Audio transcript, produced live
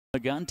The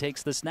gun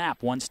takes the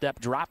snap. One step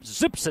drop,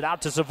 zips it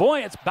out to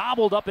Savoy. It's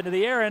bobbled up into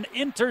the air and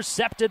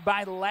intercepted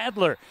by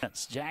Ladler.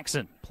 That's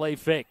Jackson. Play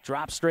fake.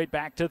 Drops straight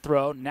back to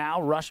throw.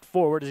 Now rushed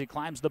forward as he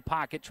climbs the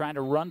pocket trying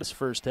to run this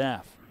first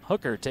half.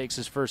 Hooker takes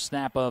his first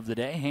snap of the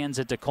day, hands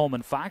it to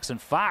Coleman Fox,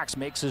 and Fox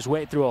makes his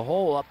way through a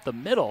hole up the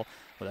middle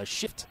with a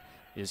shift.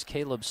 Is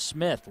Caleb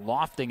Smith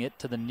lofting it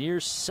to the near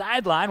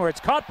sideline where it's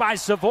caught by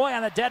Savoy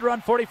on a dead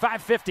run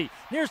 45-50.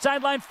 Near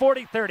sideline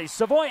 40-30.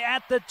 Savoy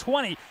at the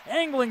 20,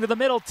 angling to the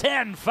middle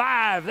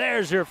 10-5.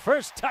 There's your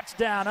first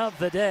touchdown of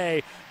the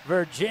day.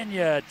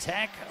 Virginia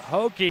Tech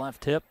Hokie.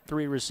 Left hip,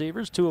 three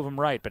receivers, two of them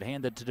right, but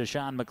handed to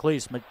Deshaun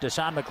McLeese.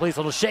 Deshaun McLeese,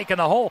 little shake in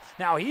the hole.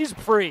 Now he's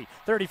free.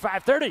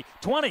 35-30,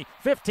 20,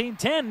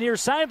 15-10, near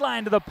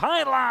sideline to the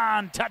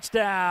pylon.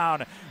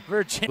 Touchdown,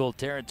 Virginia.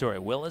 Territory.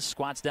 Willis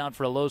squats down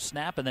for a low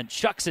snap and then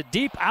chucks it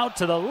deep out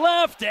to the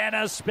left, and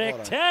a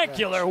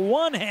spectacular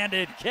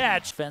one-handed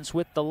catch. Offense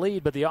with the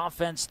lead, but the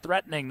offense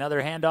threatening.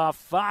 Another handoff.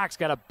 Fox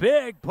got a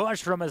big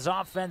push from his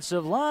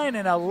offensive line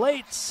in a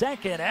late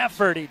second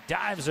effort. He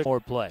dives a more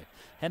play.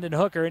 Hendon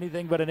Hooker,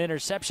 anything but an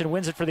interception,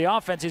 wins it for the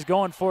offense. He's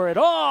going for it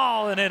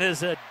all, and it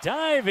is a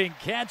diving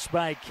catch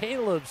by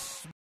Caleb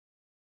Smith.